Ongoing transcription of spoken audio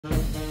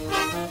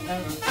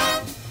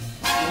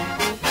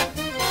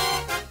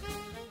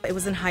It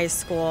was in high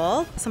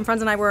school. Some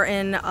friends and I were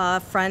in a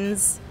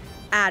friend's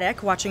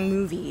attic watching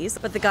movies,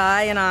 but the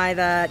guy and I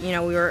that, you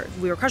know,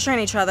 we were crushing on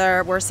each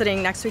other, we're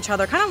sitting next to each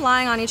other, kind of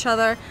lying on each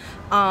other,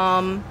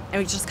 and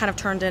we just kind of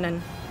turned in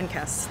and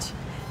kissed.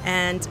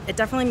 And it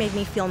definitely made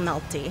me feel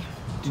melty.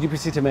 Did you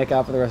proceed to make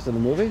out for the rest of the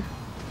movie?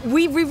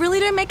 We really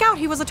didn't make out.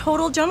 He was a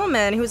total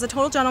gentleman.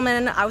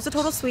 I was a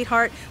total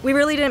sweetheart. We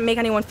really didn't make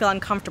anyone feel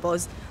uncomfortable. It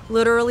was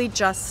literally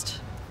just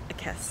a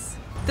kiss.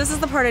 This is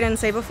the part I didn't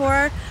say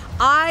before.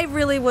 I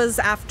really was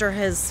after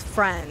his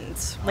friend.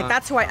 Like,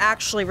 that's who I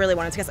actually really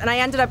wanted to kiss. And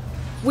I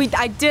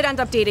did end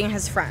up dating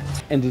his friend.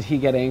 And did he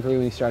get angry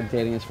when he started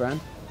dating his friend?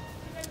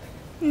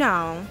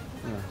 No.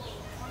 Yeah.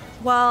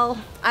 Well,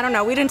 I don't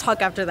know. We didn't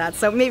talk after that,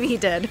 so maybe he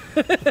did.